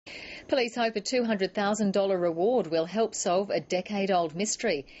Police hope a $200,000 reward will help solve a decade-old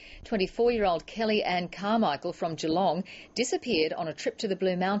mystery. 24-year-old Kelly Ann Carmichael from Geelong disappeared on a trip to the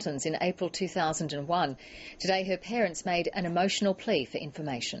Blue Mountains in April 2001. Today her parents made an emotional plea for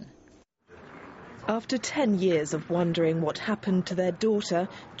information. After 10 years of wondering what happened to their daughter,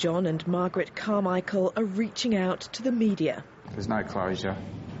 John and Margaret Carmichael are reaching out to the media. There's no closure.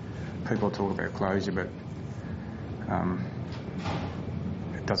 People talk about closure, but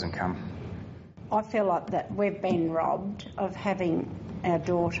it doesn't come. I feel like that we've been robbed of having our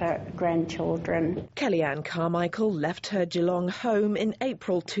daughter, grandchildren. Kelly Ann Carmichael left her Geelong home in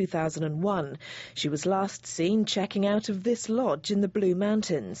April 2001. She was last seen checking out of this lodge in the Blue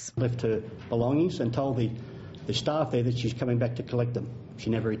Mountains. Left her belongings and told the staff there that she's coming back to collect them. She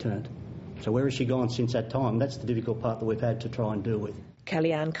never returned. So where has she gone since that time? That's the difficult part that we've had to try and deal with.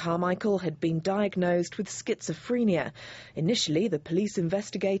 Kelly Ann Carmichael had been diagnosed with schizophrenia. Initially, the police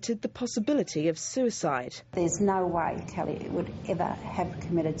investigated the possibility of suicide. There's no way Kelly would ever have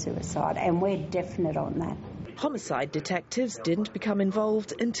committed suicide, and we're definite on that. Homicide detectives didn't become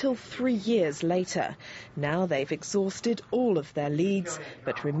involved until 3 years later. Now they've exhausted all of their leads,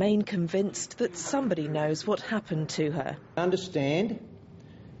 but remain convinced that somebody knows what happened to her. Understand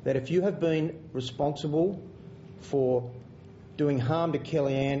that if you have been responsible for doing harm to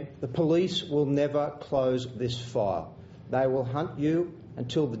Kelly Ann, the police will never close this file. They will hunt you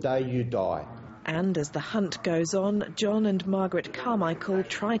until the day you die. And as the hunt goes on, John and Margaret Carmichael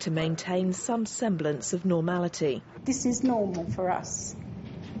try to maintain some semblance of normality. This is normal for us.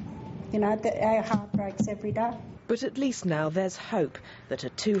 You know, our heart breaks every day. But at least now there's hope that a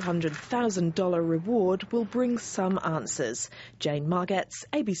 $200,000 reward will bring some answers. Jane Margetts,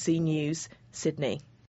 ABC News, Sydney.